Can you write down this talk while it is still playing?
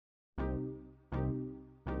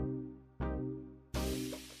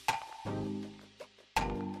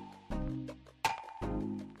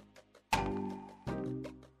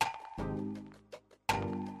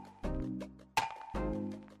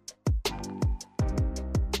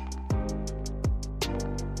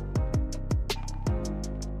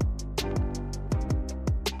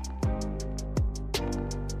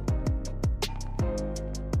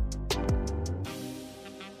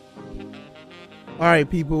All right,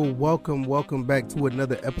 people, welcome back to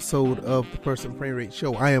another episode of the First and Frame Rate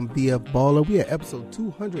Show. I am VF Baller. We are episode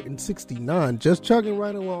 269, just chugging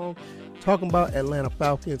right along, talking about Atlanta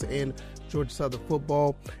Falcons and Georgia Southern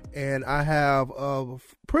football. And I have a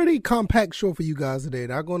pretty compact show for you guys today.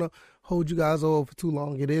 Not going to hold you guys over for too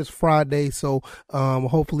long. It is Friday, so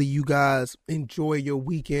hopefully you guys enjoy your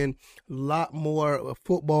weekend. A lot more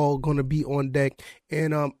football going to be on deck.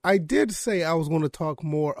 And I did say I was going to talk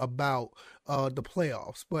more about the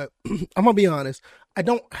playoffs, but I'm gonna be honest, I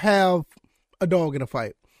don't have a dog in a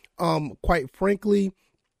fight. Quite frankly,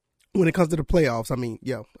 when it comes to the playoffs, I mean,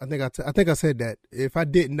 yeah, I think I said that. If I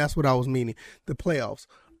didn't, that's what I was meaning. The playoffs.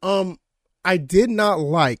 I did not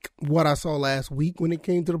like what I saw last week when it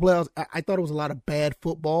came to the playoffs. I thought it was a lot of bad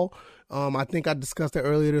football. I think I discussed it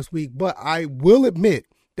earlier this week, but I will admit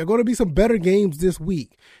there are going to be some better games this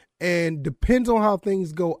week, and depends on how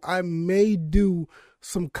things go, I may do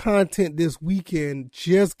some content this weekend,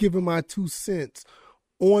 just giving my 2 cents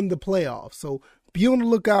on the playoffs. So be on the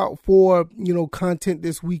lookout for, content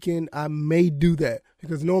this weekend. I may do that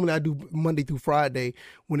because normally I do Monday through Friday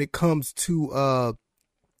when it comes to,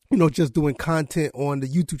 just doing content on the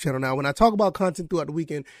YouTube channel. Now, when I talk about content throughout the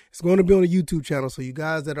weekend, it's going to be on the YouTube channel. So you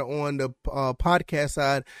guys that are on the podcast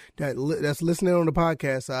side, that's listening on the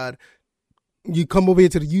podcast side, you come over here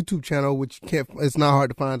to the YouTube channel, which it's not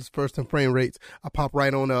hard to find. It's First and Frame Rates. I pop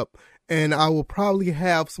right on up, and I will probably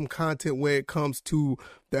have some content where it comes to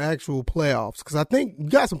the actual playoffs, because I think you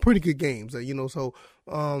got some pretty good games,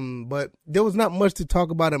 but there was not much to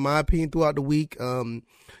talk about in my opinion throughout the week.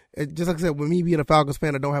 Just like I said, with me being a Falcons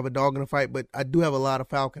fan, I don't have a dog in the fight, but I do have a lot of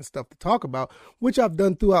Falcons stuff to talk about, which I've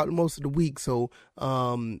done throughout most of the week. So,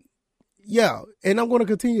 yeah, and I'm going to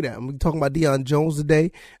continue that. I'm talking about Deion Jones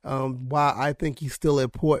today, why I think he's still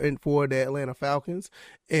important for the Atlanta Falcons.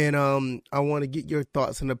 And I want to get your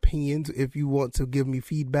thoughts and opinions if you want to give me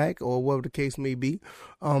feedback or whatever the case may be.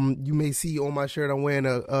 You may see on my shirt I'm wearing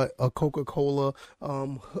a Coca-Cola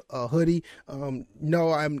hoodie.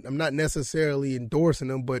 No, I'm not necessarily endorsing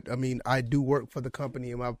them, but I mean, I do work for the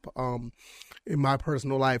company in my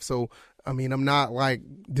personal life. So I mean, I'm not like,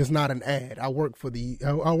 just not an ad. I work for the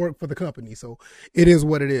company, so it is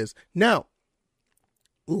what it is. Now,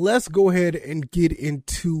 let's go ahead and get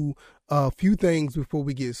into a few things before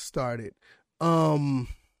we get started. Clay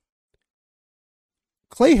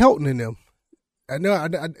Helton and them. I know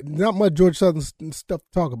not much Georgia Southern stuff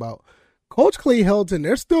to talk about. Coach Clay Helton,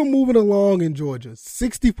 they're still moving along in Georgia.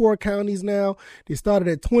 64 counties now. They started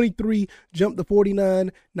at 23, jumped to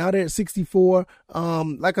 49. Now they're at 64.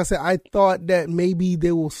 Like I said, I thought that maybe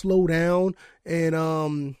they will slow down, and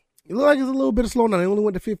it looks like it's a little bit of slowing down. They only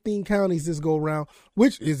went to 15 counties this go around,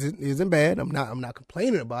 which isn't bad. I'm not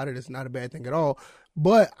complaining about it. It's not a bad thing at all.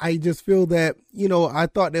 But I just feel that, I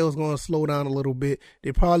thought they was going to slow down a little bit.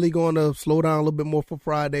 They're probably going to slow down a little bit more for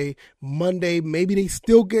Friday. Monday, maybe they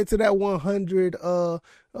still get to that 100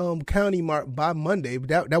 county mark by Monday.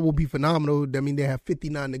 That will be phenomenal. I mean, they have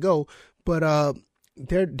 59 to go. But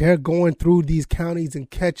they're going through these counties and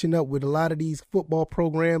catching up with a lot of these football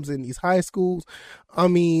programs in these high schools. I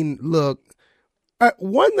mean, look,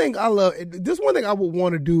 one thing I love, this one thing I would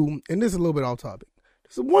want to do, and this is a little bit off topic.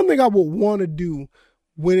 So one thing I would want to do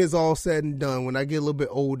when it's all said and done, when I get a little bit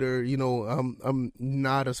older, I'm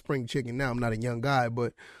not a spring chicken now. I'm not a young guy,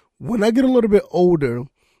 but when I get a little bit older,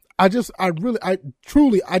 I just want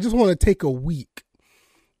to take a week,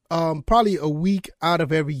 probably a week out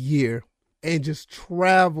of every year, and just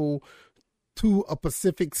travel to a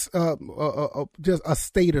Pacific, just a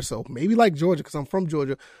state or so, maybe like Georgia, because I'm from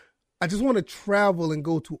Georgia. I just want to travel and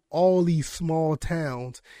go to all these small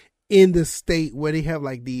towns in the state where they have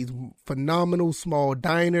like these phenomenal small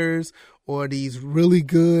diners or these really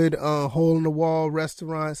good hole in the wall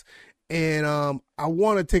restaurants. And I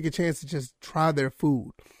want to take a chance to just try their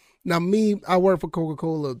food. Now, I work for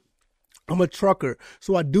Coca-Cola. I'm a trucker,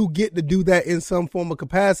 so I do get to do that in some form of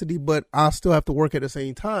capacity, but I still have to work at the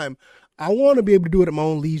same time. I want to be able to do it at my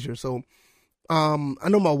own leisure. So I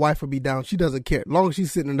know my wife will be down. She doesn't care. As long as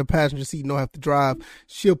she's sitting in the passenger seat and don't have to drive,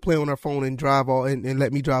 she'll play on her phone and drive and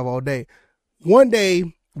let me drive all day. One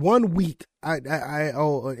week,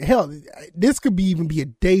 this could even be a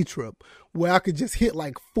day trip where I could just hit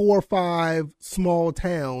like 4 or 5 small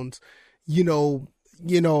towns,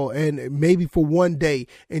 and maybe for one day,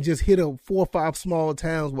 and just hit 4 or 5 small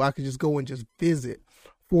towns where I could just go and just visit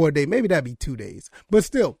for a day. Maybe that'd be 2 days, but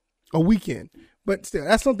still a weekend. But still,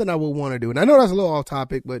 that's something I would want to do. And I know that's a little off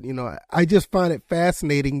topic, but, I just find it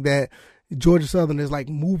fascinating that Georgia Southern is like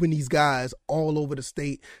moving these guys all over the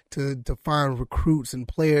state to find recruits and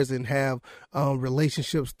players and have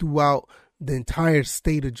relationships throughout the entire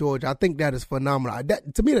state of Georgia. I think that is phenomenal.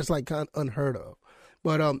 That, to me, that's like kind of unheard of.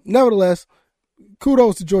 But nevertheless,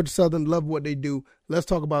 kudos to Georgia Southern. Love what they do. Let's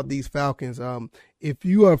talk about these Falcons. If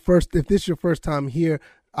this is your first time here,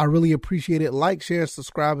 I really appreciate it. Like, share,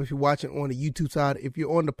 subscribe if you're watching on the YouTube side. If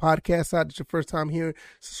you're on the podcast side, it's your first time here,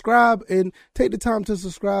 subscribe and take the time to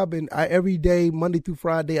subscribe. And every day, Monday through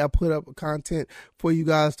Friday, I put up content for you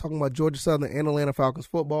guys talking about Georgia Southern and Atlanta Falcons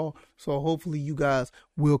football. So hopefully you guys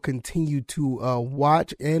will continue to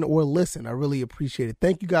watch and or listen. I really appreciate it.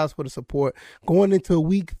 Thank you guys for the support. Going into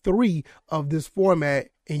week 3 of this format,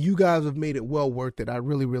 and you guys have made it well worth it. I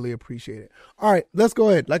really, really appreciate it. All right, let's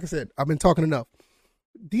go ahead. Like I said, I've been talking enough.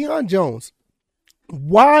 Deion Jones,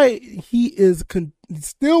 why he is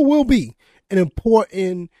still will be an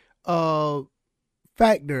important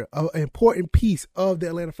factor, an important piece of the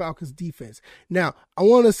Atlanta Falcons defense. Now, I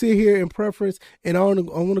want to sit here in preference, and I want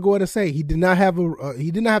to go ahead and say he did not have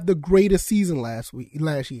the greatest season last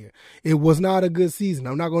year. It was not a good season.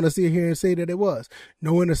 I'm not going to sit here and say that it was.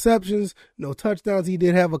 No interceptions, no touchdowns. He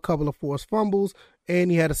did have a couple of forced fumbles, and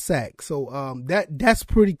he had a sack. So that's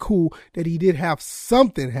pretty cool that he did have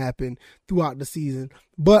something happen throughout the season.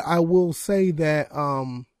 But I will say that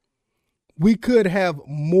we could have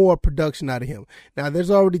more production out of him. Now, there's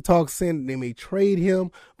already talk saying that they may trade him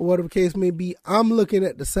or whatever the case may be. I'm looking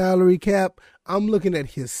at the salary cap. I'm looking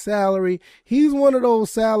at his salary. He's one of those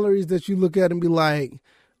salaries that you look at and be like,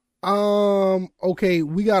 okay,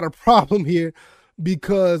 we got a problem here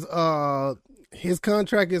because his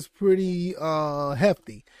contract is pretty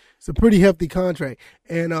hefty. It's a pretty hefty contract.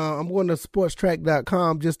 And I'm going to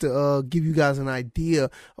sportstrack.com just to give you guys an idea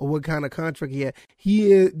of what kind of contract he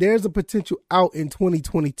had. There's a potential out in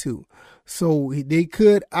 2022. So they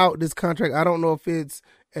could out this contract. I don't know if it's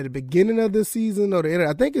at the beginning of the season or the end.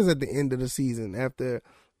 I think it's at the end of the season after.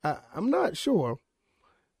 I'm not sure.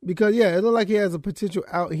 Because, yeah, it looks like he has a potential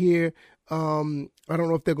out here. I don't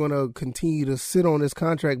know if they're going to continue to sit on this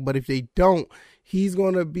contract. But if they don't, he's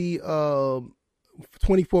going to be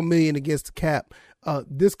 $24 million against the cap.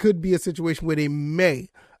 This could be a situation where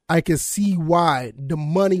I can see why, the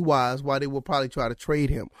money-wise, why they will probably try to trade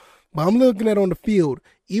him. But I'm looking at on the field,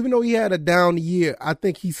 even though he had a down year, I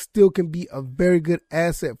think he still can be a very good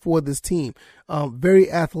asset for this team.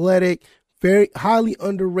 Very athletic, very highly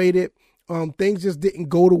underrated. Things just didn't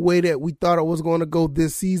go the way that we thought it was going to go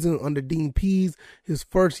this season under Dean Pease, his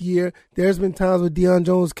first year. There's been times where Deion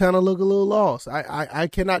Jones kind of look a little lost. I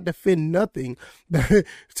cannot defend nothing,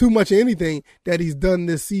 too much of anything that he's done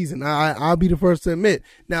this season. I'll be the first to admit.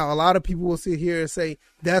 Now, a lot of people will sit here and say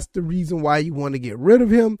that's the reason why you want to get rid of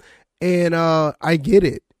him. And I get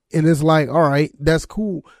it. And it's like, all right, that's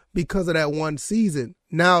cool because of that one season.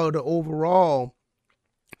 Now, the overall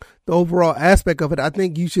aspect of it, I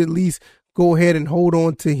think you should at least go ahead and hold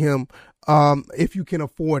on to him if you can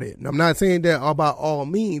afford it. And I'm not saying that by all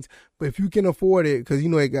means, but if you can afford it, because, you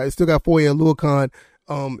know, he still got Foye Oluokun.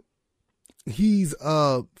 He's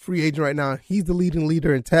a free agent right now. He's the leading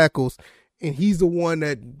leader in tackles, and he's the one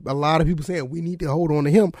that a lot of people saying we need to hold on to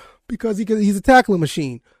him because he's a tackling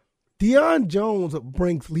machine. Deion Jones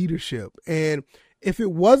brings leadership, and if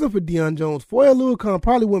it wasn't for Deion Jones, Foye Oluokun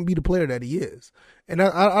probably wouldn't be the player that he is. And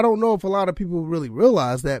I don't know if a lot of people really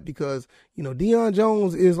realize that because, you know, Deion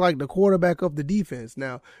Jones is like the quarterback of the defense.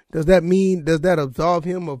 Now, does that absolve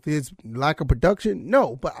him of his lack of production?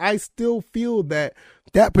 No, but I still feel that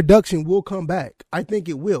production will come back. I think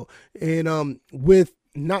it will. And with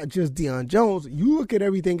not just Deion Jones, you look at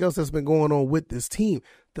everything else that's been going on with this team.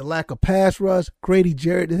 The lack of pass rush. Grady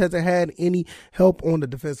Jarrett hasn't had any help on the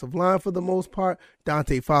defensive line for the most part.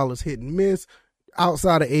 Dante Fowler's hit and miss.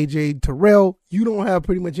 Outside of A.J. Terrell, you don't have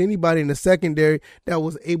pretty much anybody in the secondary that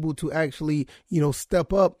was able to actually, you know,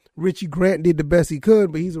 step up. Richie Grant did the best he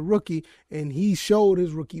could, but he's a rookie, and he showed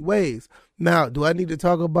his rookie ways. Now, do I need to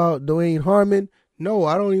talk about Dwayne Harmon? No,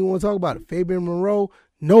 I don't even want to talk about it. Fabian Moreau?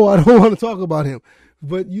 No, I don't want to talk about him.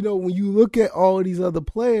 But, you know, when you look at all of these other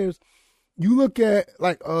players, you look at,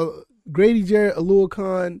 like, Grady Jarrett,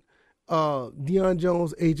 Oluokun, Deion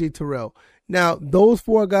Jones, A.J. Terrell. Now, those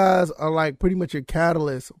 4 guys are like pretty much your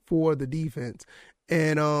catalyst for the defense.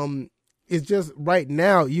 And it's just right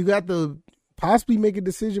now, you got to possibly make a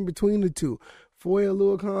decision between the two, Foye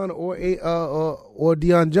Oluokun or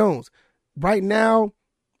Deion Jones. Right now,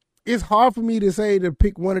 it's hard for me to say to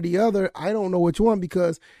pick one or the other. I don't know which one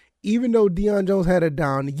because even though Deion Jones had a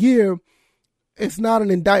down year, it's not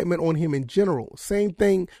an indictment on him in general. Same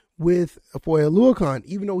thing with Foye Oluokun.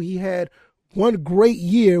 Even though he had one great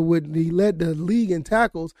year when he led the league in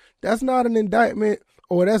tackles, that's not an indictment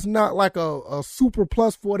or that's not like a super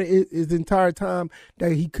plus for his entire time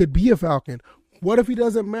that he could be a Falcon. What if he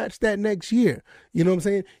doesn't match that next year? You know what I'm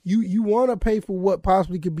saying? You want to pay for what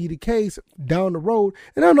possibly could be the case down the road.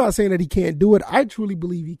 And I'm not saying that he can't do it. I truly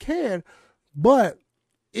believe he can. But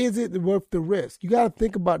is it worth the risk? You got to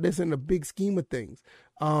think about this in the big scheme of things.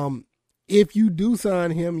 If you do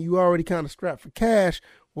sign him, you already kind of strapped for cash.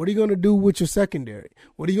 What are you going to do with your secondary?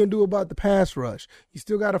 What are you going to do about the pass rush? You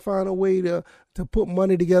still got to find a way to put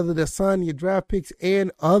money together to sign your draft picks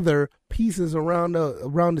and other pieces around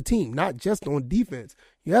the team, not just on defense.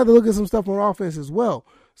 You have to look at some stuff on offense as well.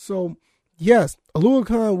 So, yes, Alua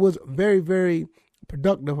Khan was very, very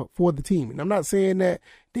productive for the team. And I'm not saying that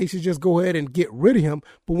they should just go ahead and get rid of him,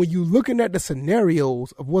 but when you're looking at the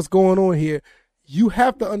scenarios of what's going on here, you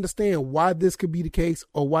have to understand why this could be the case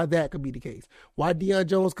or why that could be the case. Why Deion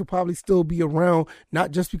Jones could probably still be around,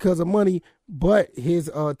 not just because of money, but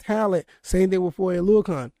his talent. Same thing with Foye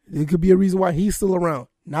Oluokun. It could be a reason why he's still around,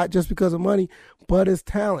 not just because of money, but his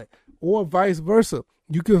talent, or vice versa.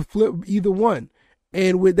 You can flip either one.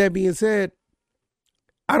 And with that being said,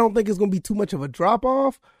 I don't think it's going to be too much of a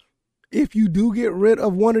drop-off if you do get rid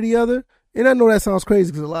of one or the other. And I know that sounds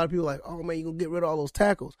crazy because a lot of people are like, oh, man, you're going to get rid of all those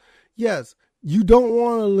tackles. Yes, you don't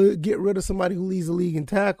want to get rid of somebody who leads the league in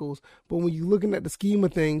tackles, but when you're looking at the scheme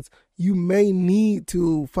of things, you may need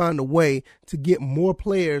to find a way to get more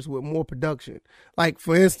players with more production. Like,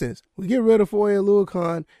 for instance, we get rid of Foye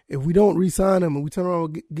Oluokun. If we don't re-sign him and we turn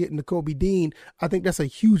around and get Nakobe Dean, I think that's a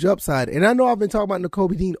huge upside. And I know I've been talking about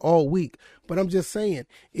Nakobe Dean all week, but I'm just saying,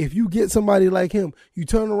 if you get somebody like him, you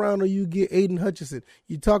turn around or you get Aiden Hutchinson,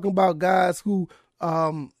 you're talking about guys who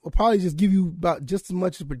will probably just give you about just as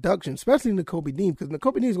much as production, especially Nakobe Dean, because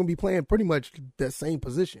Nakobe Dean is going to be playing pretty much that same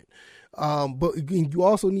position. But you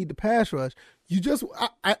also need the pass rush.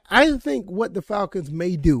 I think what the Falcons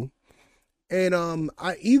may do, and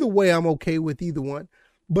either way, I'm okay with either one.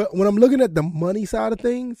 But when I'm looking at the money side of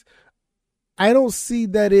things, I don't see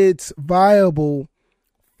that it's viable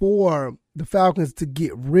for the Falcons to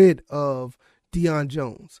get rid of Deion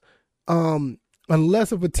Jones,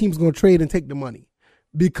 unless if a team's going to trade and take the money.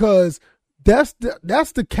 Because that's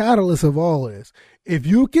the catalyst of all of this. If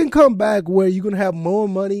you can come back where you're going to have more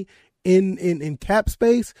money in cap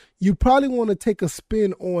space, you probably want to take a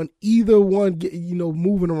spin on either one,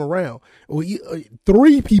 moving them around. Or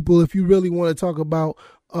three people if you really want to talk about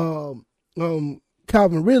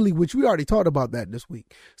Calvin Ridley, which we already talked about that this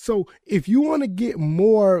week. So if you want to get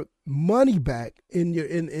more money back in your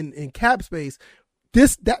in cap space,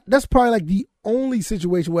 that's probably like the only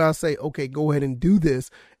situation where I'll say, okay, go ahead and do this.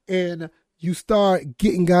 And you start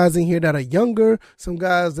getting guys in here that are younger, some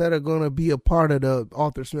guys that are going to be a part of the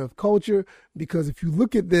Arthur Smith culture. Because if you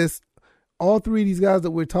look at this, all three of these guys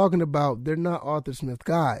that we're talking about, they're not Arthur Smith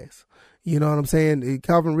guys. You know what I'm saying?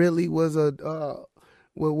 Calvin Ridley was a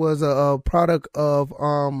product of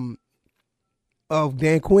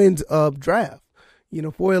Dan Quinn's draft.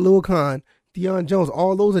 Foye Oluokun, Deion Jones,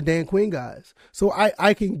 all those are Dan Quinn guys. So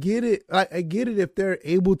I can get it. I get it if they're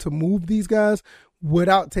able to move these guys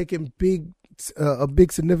without taking a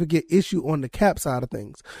big significant issue on the cap side of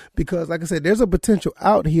things. Because like I said, there's a potential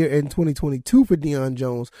out here in 2022 for Deion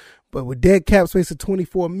Jones, but with dead cap space of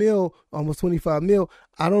 24 mil, almost 25 mil,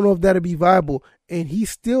 I don't know if that'll be viable. And he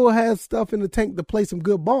still has stuff in the tank to play some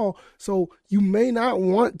good ball. So you may not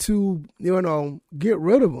want to, get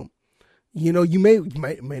rid of him. You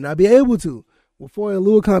may not be able to. With Foye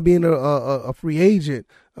Oluokun being a free agent,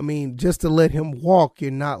 I mean, just to let him walk, you're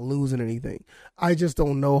not losing anything. I just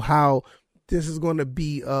don't know how this is going to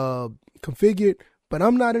be configured, but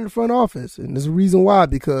I'm not in the front office. And there's a reason why,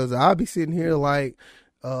 because I'll be sitting here like,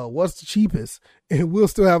 what's the cheapest? And we'll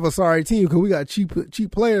still have a sorry team because we got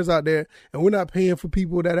cheap players out there, and we're not paying for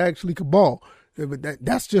people that actually can ball. But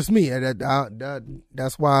that's just me.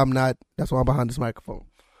 That's why I'm behind this microphone.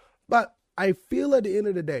 But I feel at the end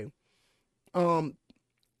of the day,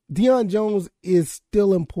 Deion Jones is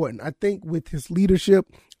still important. I think with his leadership,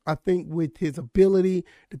 I think with his ability,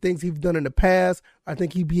 the things he's done in the past, I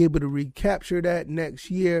think he'd be able to recapture that next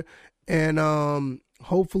year. And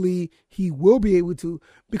hopefully he will be able to,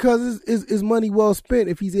 because it's money well spent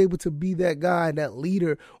if he's able to be that guy, that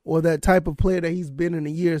leader, or that type of player that he's been in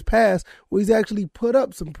the years past, where he's actually put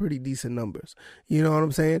up some pretty decent numbers. You know what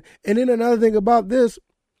I'm saying? And then another thing about this,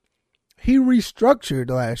 he restructured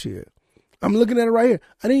last year. I'm looking at it right here.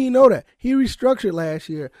 I didn't even know that. He restructured last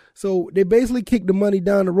year. So they basically kicked the money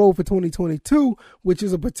down the road for 2022, which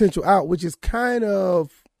is a potential out, which is kind of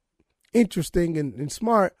interesting and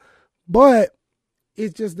smart. But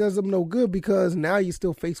it just does them no good, because now you're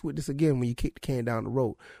still faced with this again when you kick the can down the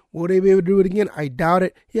road. Will they be able to do it again? I doubt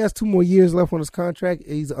it. He has 2 more years left on his contract.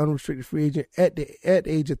 He's an unrestricted free agent at the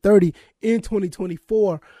age of 30 in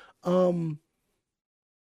 2024.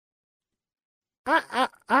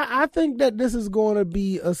 I think that this is going to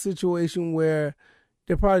be a situation where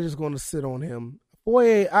they're probably just going to sit on him.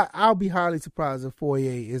 Foye, I'll be highly surprised if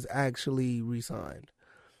Foye is actually re-signed.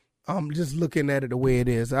 Just looking at it the way it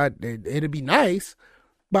is, it'd be nice,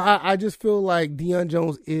 but I just feel like Deion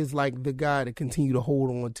Jones is like the guy to continue to hold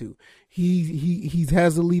on to. He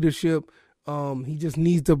has the leadership. He just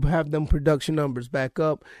needs to have them production numbers back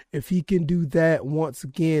up. If he can do that once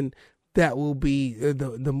again, that will be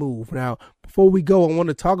the move. Now, before we go, I want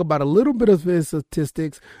to talk about a little bit of his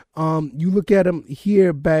statistics. You look at him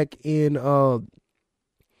here back in.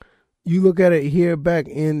 You look at it here back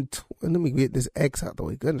in. Let me get this X out the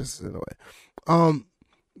way. Goodness, in the way.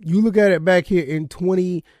 You look at it back here in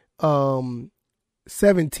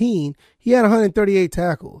 2017. He had 138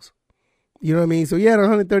 tackles. You know what I mean? So he had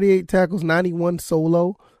 138 tackles, 91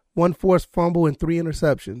 solo, 1 forced fumble, and 3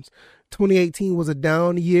 interceptions. 2018 was a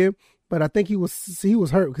down year, but I think he was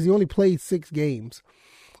hurt because he only played 6 games.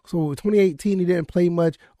 So 2018 he didn't play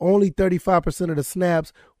much, only 35% of the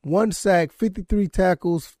snaps, 1 sack, 53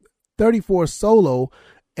 tackles, 34 solo,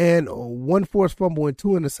 and 1 forced fumble and 2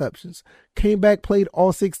 interceptions. Came back, played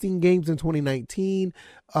all 16 games in 2019.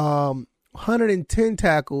 110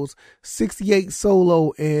 tackles, 68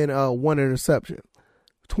 solo, and 1 interception.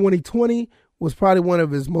 2020 was probably one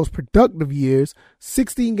of his most productive years.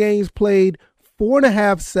 16 games played,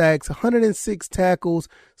 4.5 sacks, 106 tackles,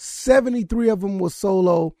 73 of them was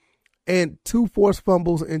solo, and 2 forced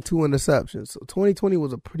fumbles and 2 interceptions. So 2020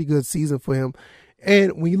 was a pretty good season for him.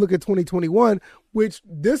 And when you look at 2021, which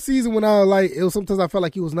this season when sometimes I felt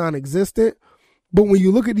like he was non-existent. But when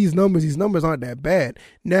you look at these numbers aren't that bad.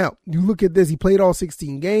 Now, you look at this, he played all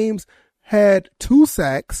 16 games, had 2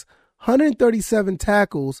 sacks, 137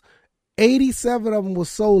 tackles, 87 of them was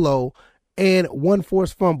solo, and 1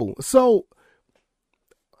 forced fumble. So,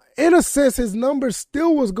 in a sense, his numbers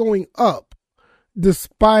still was going up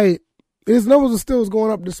despite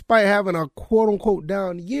having a quote-unquote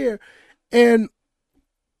down year. And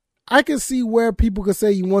I can see where people could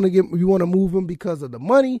say you want to move him because of the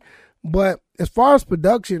money. But as far as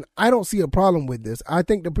production, I don't see a problem with this. I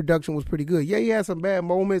think the production was pretty good. Yeah, he had some bad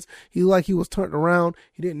moments. He looked like he was turned around.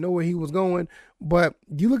 He didn't know where he was going. But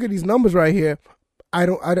you look at these numbers right here,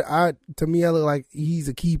 to me, I look like he's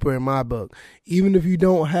a keeper in my book. Even if you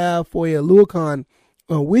don't have Foye Oluokun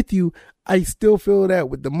with you, I still feel that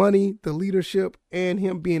with the money, the leadership, and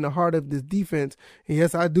him being the heart of this defense, and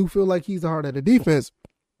yes, I do feel like he's the heart of the defense,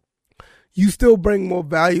 you still bring more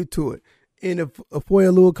value to it. And if Foye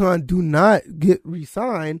Oluokun do not get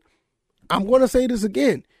re-signed, I'm going to say this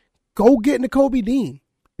again. Go get Nakobe Dean.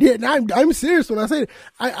 Yeah, I'm serious when I say it.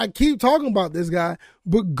 I keep talking about this guy,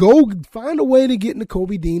 but go find a way to get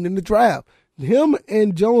Nakobe Dean in the draft. Him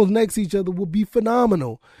and Jones next to each other will be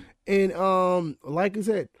phenomenal. And like I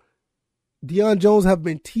said, Deion Jones have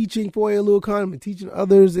been teaching Foye Oluokun, been teaching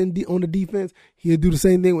others on the defense. He'll do the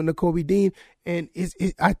same thing with Nakobe Dean, and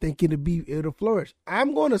I think it'll flourish.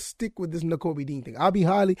 I'm going to stick with this Nakobe Dean thing. I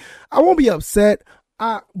won't be upset,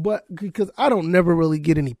 but because I don't never really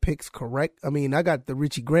get any picks correct. I mean, I got the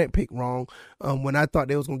Richie Grant pick wrong when I thought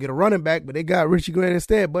they was going to get a running back, but they got Richie Grant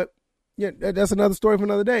instead. But yeah, that's another story for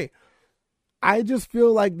another day. I just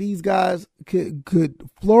feel like these guys could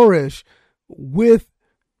flourish with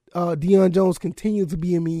Deion Jones continue to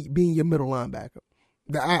being your middle linebacker.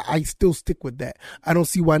 I still stick with that. I don't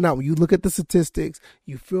see why not. When you look at the statistics,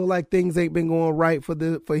 you feel like things ain't been going right for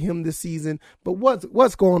him this season. But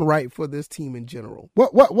what's going right for this team in general?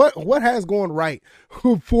 What has gone right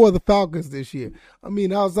for the Falcons this year? I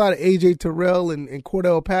mean, outside of AJ Terrell and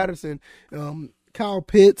Cordell Patterson, Kyle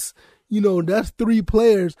Pitts, that's 3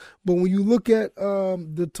 players. But when you look at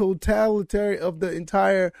the totality of the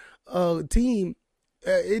entire team,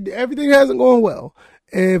 everything hasn't gone well.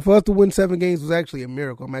 And for us to win 7 games was actually a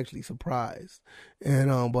miracle. I'm actually surprised.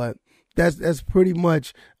 And but that's pretty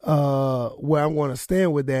much where I'm going to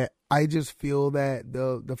stand with that. I just feel that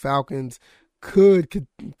the Falcons could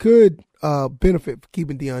benefit from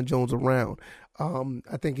keeping Deion Jones around.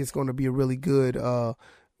 I think it's going to be a really good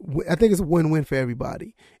I think it's a win-win for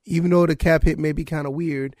everybody. Even though the cap hit may be kind of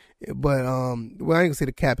weird, but I ain't gonna say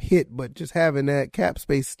the cap hit, but just having that cap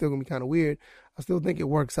space is still gonna be kind of weird. I still think it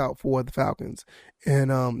works out for the Falcons, and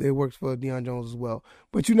it works for Deion Jones as well.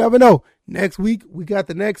 But you never know. Next week we got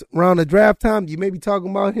the next round of draft time. You may be talking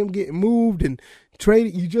about him getting moved and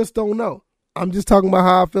traded. You just don't know. I'm just talking about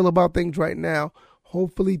how I feel about things right now.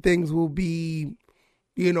 Hopefully things will be,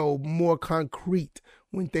 more concrete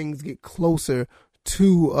when things get closer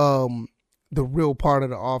to the real part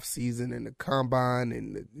of the off season and the combine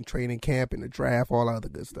and the training camp and the draft, all that other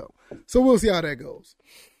good stuff. So we'll see how that goes.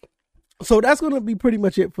 So that's going to be pretty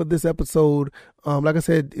much it for this episode. Like I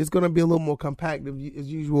said, it's going to be a little more compact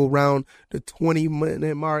as usual around the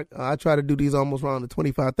 20-minute mark. I try to do these almost around the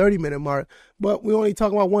 25, 30-minute mark. But we only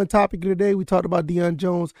talking about one topic today. We talked about Deion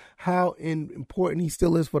Jones, how important he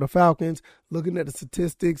still is for the Falcons, looking at the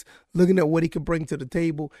statistics, looking at what he could bring to the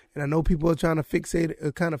table. And I know people are trying to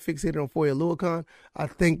fixate on Foye Oluokun. I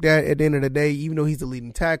think that at the end of the day, even though he's the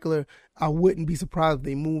leading tackler, I wouldn't be surprised if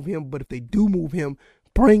they move him. But if they do move him,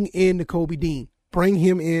 bring in the Kobe Dean. Bring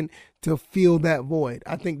him in to fill that void.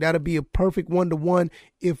 I think that'll be a perfect one-to-one,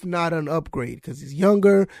 if not an upgrade, because he's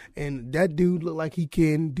younger, and that dude look like he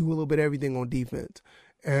can do a little bit of everything on defense.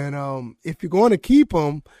 And if you're going to keep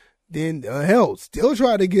him, then hell, still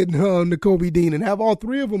try to get the Kobe Dean and have all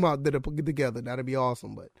three of them out there to put together. That'd be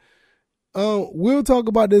awesome. But we'll talk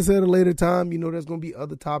about this at a later time. You know, there's going to be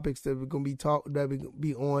other topics that we're going to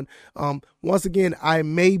be on. Once again, I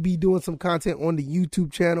may be doing some content on the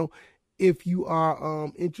YouTube channel if you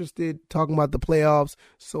are interested talking about the playoffs.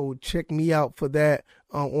 So check me out for that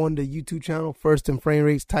on the YouTube channel, First and Frame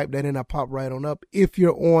Rates. Type that in, I pop right on up. If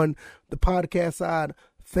you're on the podcast side,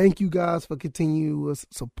 thank you guys for continuous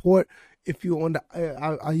support. If you're on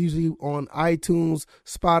I usually on iTunes,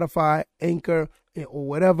 Spotify, Anchor, or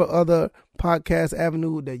whatever other podcast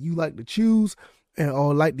avenue that you like to choose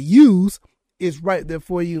or like to use, is right there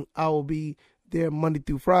for you. I will be there Monday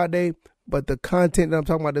through Friday, but the content that I'm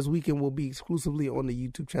talking about this weekend will be exclusively on the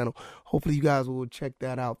YouTube channel. Hopefully you guys will check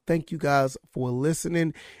that out. Thank you guys for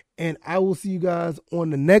listening, and I will see you guys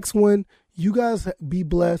on the next one. You guys be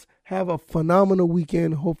blessed. Have a phenomenal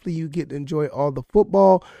weekend. Hopefully you get to enjoy all the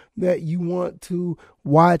football that you want to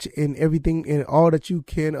watch and everything and all that you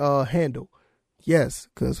can handle. Yes,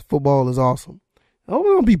 because football is awesome. I hope it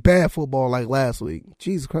don't be bad football like last week.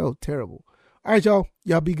 Jesus Christ, it was terrible. All right, y'all.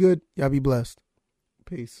 Y'all be good. Y'all be blessed.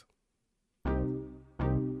 Peace.